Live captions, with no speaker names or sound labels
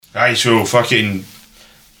Aye, so fucking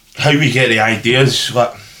how we get the ideas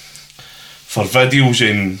like for videos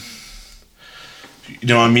and you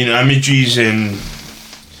know what I mean, images and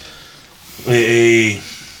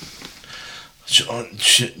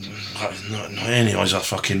not any of us are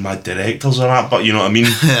fucking mad directors or that, but you know what I mean.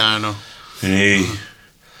 Yeah, I know.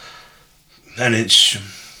 And it's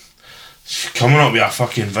coming up with a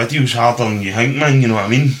fucking video's harder than you think, man. You know what I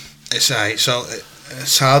mean.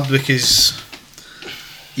 It's hard because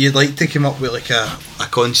you'd like to come up with like a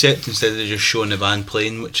concept instead of just showing the band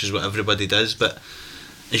playing, which is what everybody does. But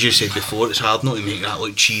as you said before, it's hard not to make that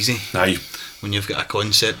look cheesy. Aye. When you've got a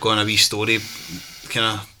concept going, a wee story, kind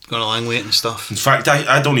of going along with it and stuff. In fact,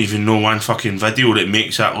 I don't even know one fucking video that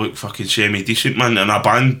makes that look fucking semi-decent, man, in a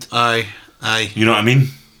band. Aye. You know what I mean?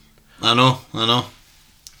 I know.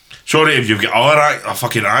 Sorry if you've got a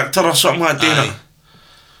fucking actor or something like that. Aye.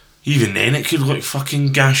 Even then it could look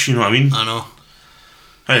fucking gash, you know what I mean? I know.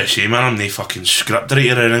 As I say, man, I'm no fucking script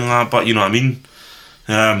writer or anything like that, but you know what I mean?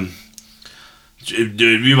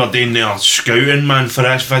 We were doing there scouting, man, for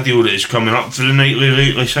this video that is coming up for the Nightly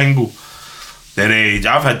Lately single. Then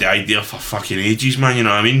I've had the idea for fucking ages, man, you know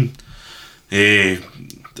what I mean?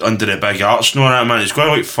 Under the big arts and all that, man, it's going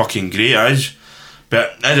to look fucking great, it is.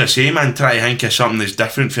 But as I say, man, try to think of something that's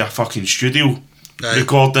different for a fucking studio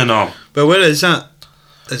recording or... But where is that?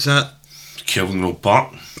 Is that... Kelvin Road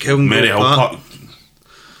Park. Kelvin Road Park.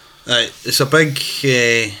 It's a big...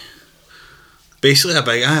 basically a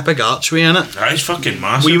big archway in it. It's fucking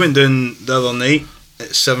massive. We went down the other night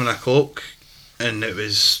at 7 o'clock and it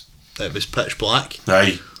was pitch black.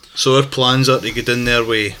 Aye. So our plans are to go down there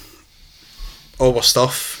with all our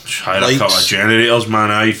stuff. Hire a couple of generators,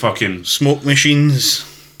 man, fucking... smoke machines.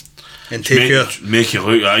 And make it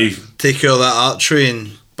look, take care of that archery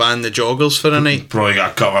and ban the joggers for a night. Probably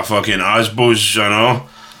got a couple of fucking Asbos, you know.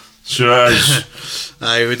 So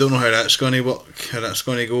aye, we don't know how that's going to work, how that's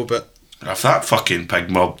going to go, but... If that fucking pig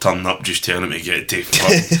mob turned up, just telling him to get to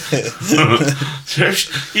fuck.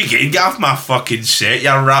 You can get off my fucking set, you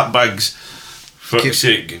rat bags. Fuck's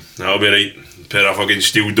sake. That'll be right. Pair of fucking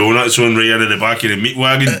steel donuts on right into the back of the meat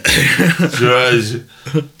wagon.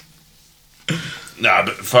 Nah,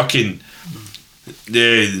 but fucking...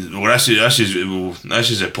 this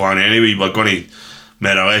is the plan anyway. We're going to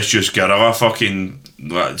more or less just guerrilla fucking...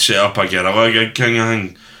 set up a guerrilla gig kind of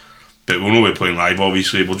thing. But we'll not be playing live,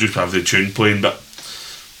 obviously. We'll just have the tune playing, but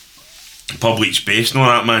public space and all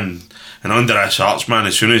that, man. And under this arts, man,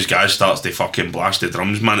 as soon as guys starts to fucking blast the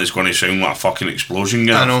drums, man, it's going to sound like a fucking explosion.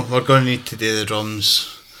 I know, we're going to need to do the drums.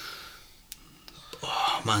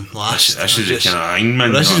 Oh, man, last. This is the kind of thing,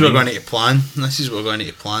 man. This is what we're going to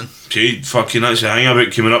need to plan. See, fucking, that's the thing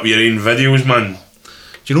about coming up with your own videos, man.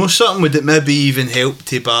 Do you know something? Would it maybe even help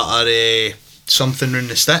to batter something round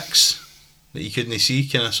the sticks that you couldn't see,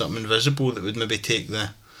 kind of something invisible that would maybe take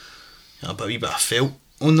a wee bit of felt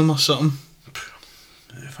on them or something?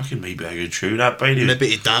 It fucking might be a good show, that, by the way.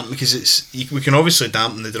 Maybe to dampen, because we can obviously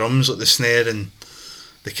dampen the drums, like the snare and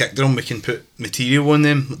the kick drum. We can put material on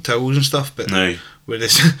them, like towels and stuff. But with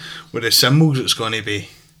the cymbals, it's going to be.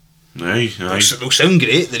 They'll sound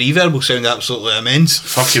great. The reverb will sound absolutely immense.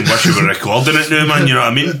 Fucking wish you were recording it now, man. You know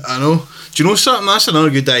what I mean? I know. Do you know something? That's another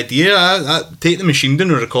good idea. I take the machine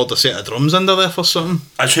down and record a set of drums under there for something.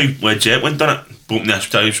 That's how Led Zeppelin done it. Open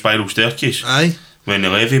the spiral staircase. Aye. When the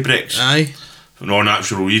levee breaks. Aye. No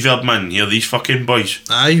natural reverb, man. Hear these fucking boys.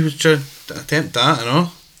 Aye, we should attempt that, I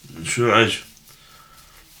know. Sure it is.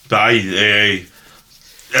 But aye,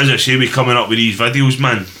 as I say, we're coming up with these videos,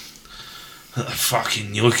 man.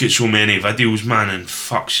 Fucking, you look at so many videos, man, and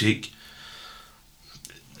fuck's sake.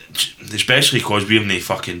 Especially because we have no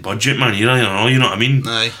fucking budget, man. You know what I mean?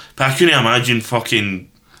 Aye. But I couldn't imagine fucking...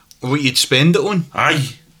 what you'd spend it on?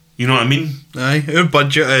 Aye. You know what I mean? Aye. Our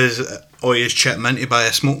budget is all you chip in to buy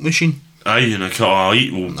a smoke machine. Aye, and a couple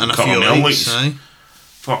of and a few lights. Aye.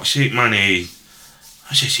 Fuck's sake, man. As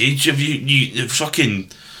I said, if you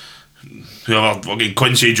fucking... whoever, fucking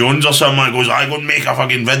Quincy Jones or something, that goes, I go and make a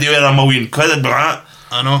fucking video at £1 million, but that.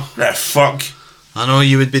 I know. The fuck. I know,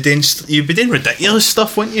 you'd be doing ridiculous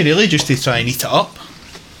stuff, wouldn't you, really, just to try and eat it up?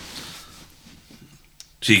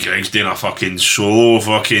 See, Greg's doing a fucking solo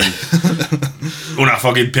fucking on a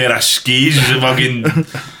fucking pair of skis, fucking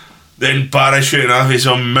then parachuting off of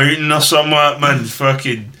some mountain or something like that, man.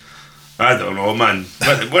 Fucking, I don't know, man.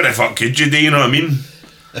 What the fuck could you do, you know what I mean?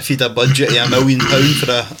 If you'd a budget of £1 million for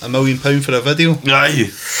 £1 million for a video.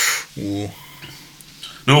 Aye. Oh.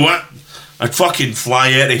 Know what? I'd fucking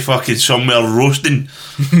fly out of fucking somewhere roasting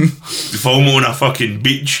to film on a fucking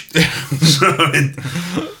beach. So I mean,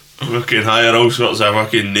 fucking hire all sorts of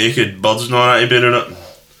fucking naked birds and all that to be doing it.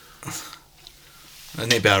 It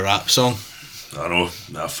need to be a rap song. I know,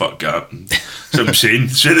 fuck that. That's what I'm saying.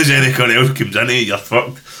 As soon as anyone else comes in here, you're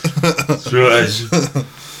fucked. So it is.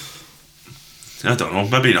 I don't know,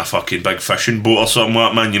 maybe in a fucking big fishing boat or something like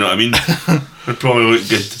that, man, you know what I mean? It'd probably look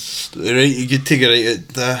good. Right, you could take it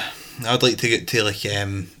right at I'd like to get to like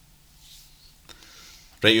right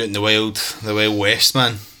out in the Wild West,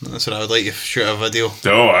 man. That's what I would like to shoot a video.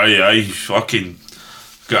 Oh, aye, fucking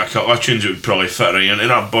got a couple of tunes that would probably fit right into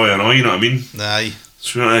that boy and all, you know what I mean? Aye.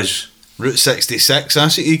 That's what it is. Route 66,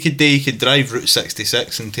 that's what you could do. You could drive Route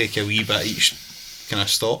 66 and take a wee bit each kind of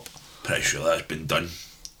stop. Pretty sure that's been done.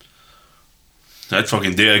 I'd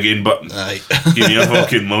fucking do it again, but aye. Give me a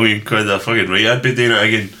fucking £1 million, I fucking right, I'd be doing it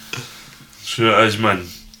again. So it is, man.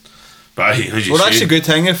 But aye, as you say, that's a good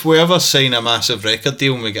thing. If we ever sign a massive record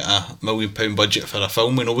deal and we get a £1 million budget for a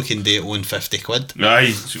film, we know we can do it on 50 quid.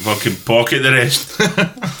 Aye, fucking pocket the rest.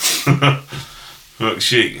 Fuck's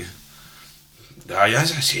sake. Aye,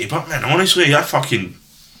 as I say, but man, honestly, I fucking...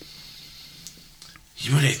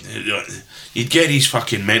 You'd get these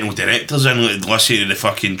fucking mental directors in like, listen to the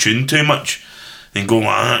fucking tune too much and go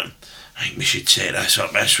like that. I think we should set this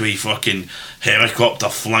up this way, fucking helicopter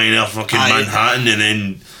flying out fucking Manhattan and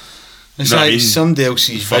then... It's like somebody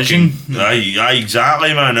else's vision. Aye,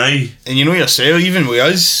 exactly, man, aye. And you know yourself, even with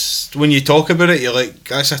us, when you talk about it, you're like,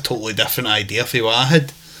 that's a totally different idea for what I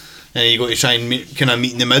had. And you got to try and meet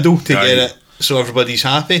in the middle to get it so everybody's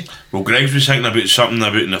happy. Well, Greg's was thinking about something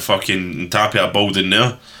about in the fucking top of a building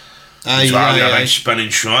there. Aye, so a big spinning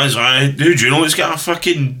shot. Dude, you know it's got a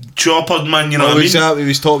fucking chopper, man, you know what I mean? That? We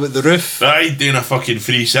was talking about the roof. Aye, doing a fucking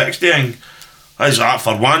 360 thing. That's that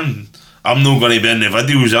for one. I'm not going to be in the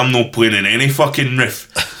videos, I'm not playing in any fucking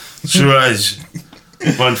roof. So it is.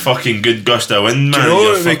 One fucking good gust of wind, man. Do you know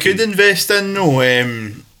what we could invest in though?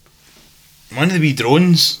 One of the wee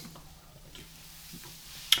drones.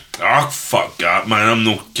 Ah, fuck that, man. I'm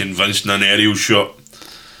not convinced in an aerial shot.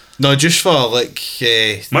 No, just for like...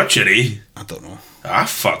 much are they? I don't know. Ah,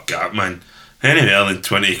 fuck that, man. Any more than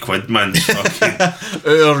 20 quid, man. Fucking... out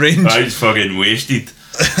of range. That's fucking wasted.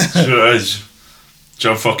 So it is.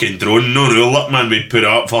 Some fucking drone, no rule up, man. We'd put it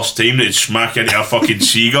up first time, they'd smack into a fucking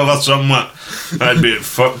seagull or something like that. That'd be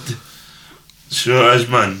fucked. So it is,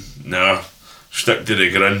 man. Nah. Stick to the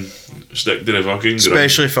grin. Stick to the fucking grin.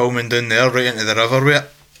 Especially filming down there, right into the river with it.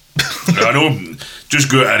 I know,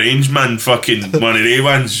 just go to a range, man, fucking one of they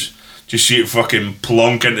ones, just see it fucking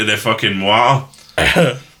plonk into the fucking water.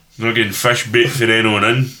 Fucking fish bait for anyone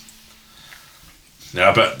in.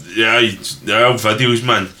 Yeah, but yeah, videos,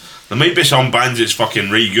 man. There might be some bands that's fucking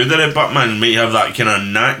right good at it, but man, might have that kind of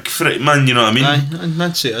knack for it, man, you know what I mean? Aye,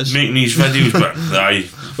 I'd say it is. Making these videos, but aye.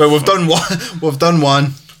 Well, we've done one. We've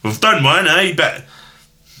done one, aye, but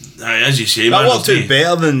aye, as you say, that man. worked out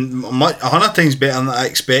better than 100 times better than I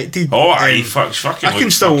expected. Oh, aye, fucking. I can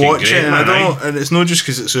still watch great, it, and man, I don't. And it's not just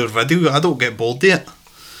because it's our video. I don't get bored of it.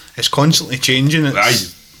 It's constantly changing.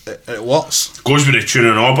 It works. Goes with the tune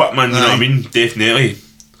and all, but man, you know what I mean? Definitely.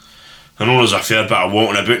 I know there's a fair bit of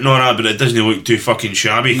walking about and all that, but it doesn't look too fucking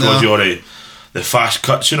shabby because you're the fast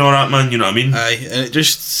cuts and all that, man, you know what I mean? Aye, and it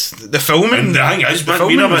just... The filming... And the thing is, man,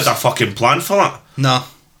 we never had a fucking plan for that. No.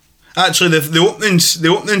 Actually, the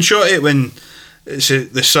opening shot of it when it's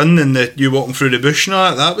the sun and you walking through the bush and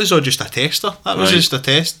all that was all just a tester. That was just a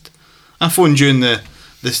test. I phoned you on the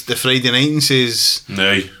Friday night and says,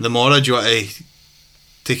 the Mora, do you want to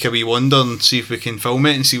take a wee wander and see if we can film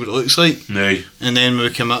it and see what it looks like? Aye. And then we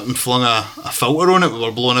came up and flung a filter on it, we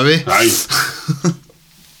were blown away. Aye.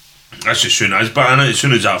 That's as soon as, but as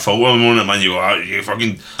soon as that filter went on it, man, you go, you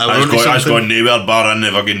fucking, that's gone nowhere bar in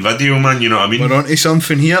the fucking video, man, you know what I mean? We're onto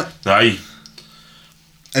something here. Aye.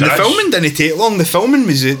 And the filming didn't take long. The filming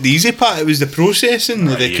was the easy part. It was the processing,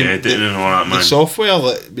 the software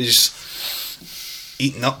that was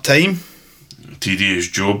eating up time. Tedious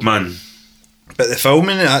job, man. But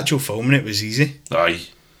the actual filming, it was easy. Aye.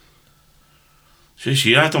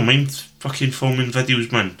 See, I don't mind fucking filming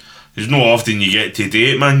videos, man. There's no often you get to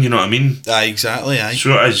do it, man, you know what I mean? Aye, exactly, aye.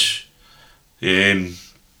 So it is.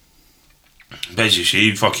 But as you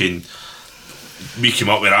say, fucking, we came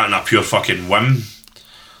up with that in a pure fucking whim.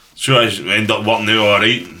 So it is, we end up working out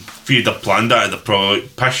alright. If you'd have planned that, it'd have probably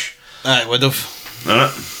pish. Aye, it would have.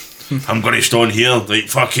 I'm going to stand here, like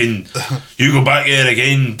fucking, you go back there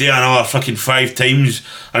again, do another fucking 5 times,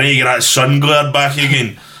 and then you get that sun glare back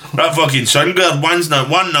again. That fucking sun glare, one's not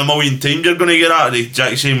one in a million times you're going to get that the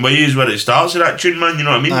exact same way as where it starts with that tune, man, you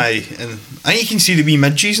know what I mean? Aye, and I think you can see the wee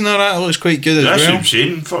midges and all that, it looks quite good as well. That's what I'm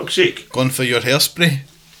saying, fuck's sake. Going for your hairspray.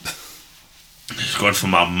 It's going for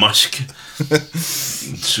my musk.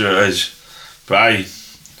 So it is. But aye,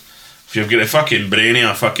 If you've got a fucking brainy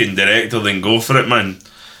a fucking director, then go for it, man.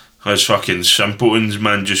 Us fucking simpletons,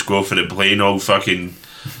 man, just go for the plain old fucking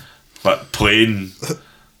plain.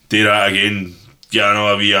 Do that again. Get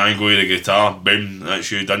another wee angle with the guitar. Boom,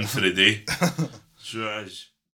 that's you done for the day. So it is.